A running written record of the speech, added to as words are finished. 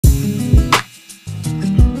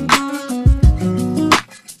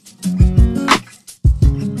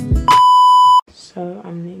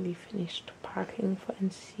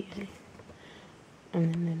NCA.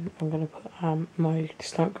 And then I'm going to put my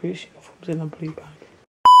stunt cruise uniforms in a blue bag.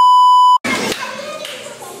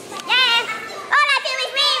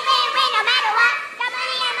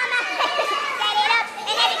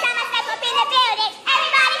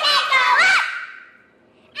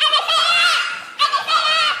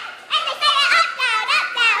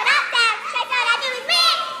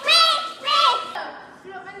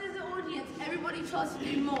 To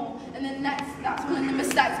do more, and then that's when the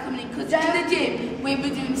mistakes come in, because in the gym we were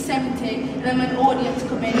doing 70, and then when the audience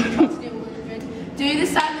come in we try to do 100. Do the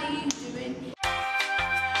same that you're doing.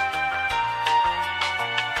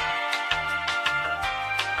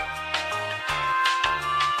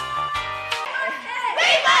 We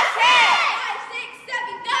must hit 5, 6,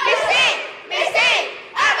 7, go! Missy,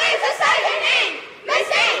 our moves are so unique.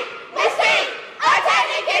 Missy, our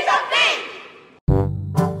technique is on beat.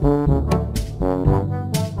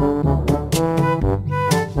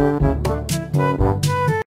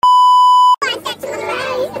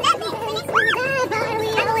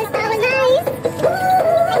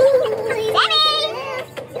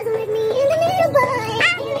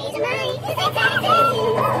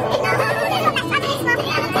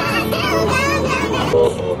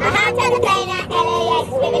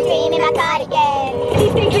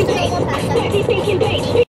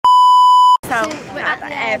 So we're at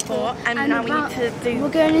the airport and now we need to do... We're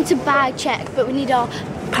going into bag check, but we need our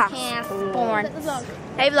passport.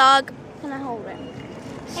 Hey vlog. Can I hold it?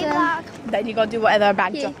 Hey vlog. Then you gotta do whatever a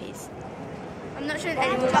bag drop is. I'm not sure if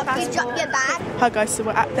anyone's got passport. Drop your bag. Hi guys, so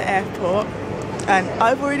we're at the airport and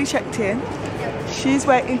I've already checked in. She's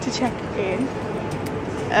waiting to check in.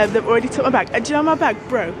 They've already took my bag. Do you know my bag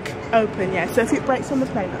broke open? Yeah, so if it breaks on the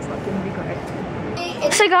plane, that's not going to be great.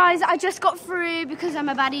 So guys, I just got through because I'm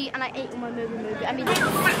a baddie and I ate all my movie. I mean, we are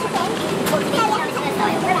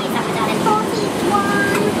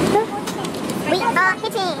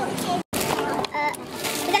hitting.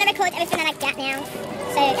 We're going to record everything that I get now.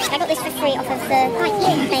 So I got this for free off of the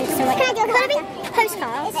plane. So can I do a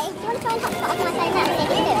postcards? Do you want to try and hotspot off my phone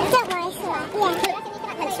now? Don't worry, it's alright.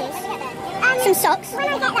 Yeah. Pencils. Some socks. When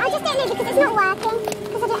I get that, I just don't know because it's not working.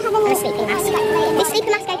 Because I don't have any sleeping mask. This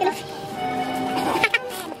sleeping mask ain't enough.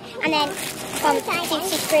 And then from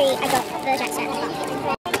duty free, I got the jacket.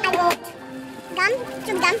 I bought gum,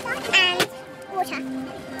 some gum, and water. So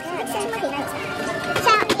yeah, that's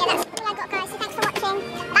all I got, guys. So thanks for watching.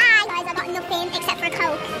 Bye, guys. I got nothing except for a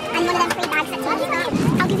Coke and one of them free bags.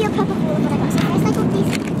 I'll give you a proper haul of what I got. So first I got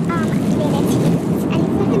these limits, and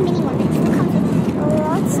it's like a mini one. It still comes with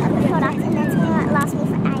lots of the product, and that's gonna last me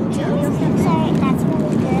for ages. So that's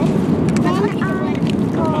really good. Then I got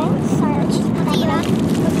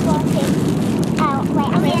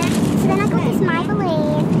so then I got this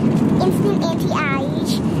Maybelline Instant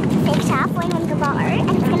Anti-Age Fixer 4-in-1 Gabaro, and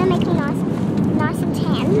it's going to make me nice and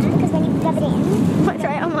tan, because when you rub it in... What's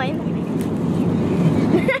right on mine?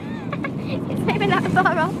 It's not even that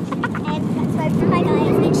far off. Hi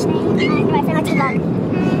guys, it's Shane. Right, so I took vlog.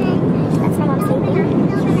 That's my mum sleeping.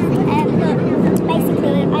 But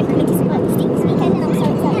basically, I'm coming to support the Steam this weekend, and I'm so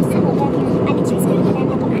excited to support them. I've been to school with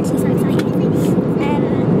them, I'm actually so excited.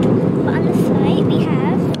 But on the flight we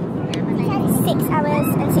have 6 hours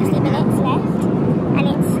and 60 minutes left, and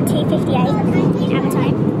it's 2:58 in our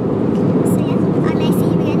time. So yeah, I may see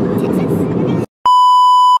you again in Texas.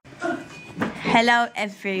 Hello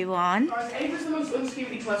everyone. Guys, Ava's the most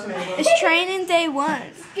unscooty person ever. It's training day 1.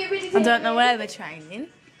 I don't know where we're training.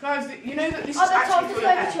 Guys, you know that this is actually for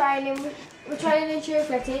your hair. training. We're training in True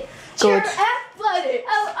Athletic. Good.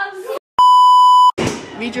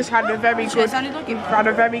 We just had a very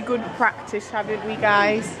good practice, haven't we,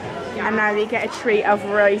 guys? Yeah. And now we get a treat of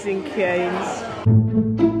Rising Canes.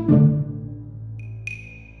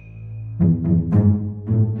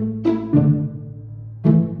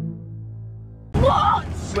 What?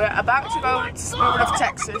 We're about to go to School of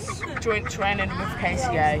Texas, joint training with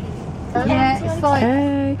KCA. Yeah, it's fine.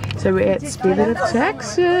 Hey, so we're at Spirit of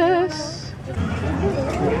Texas.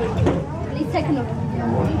 Please take another.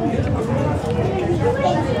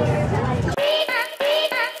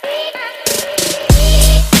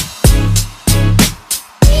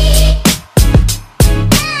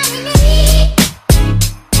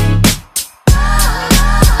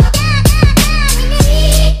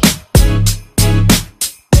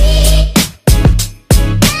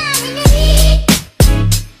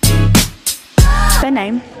 Their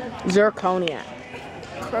name? Zirconia.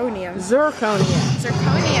 Zirconia. Zirconia.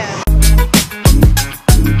 Zirconia.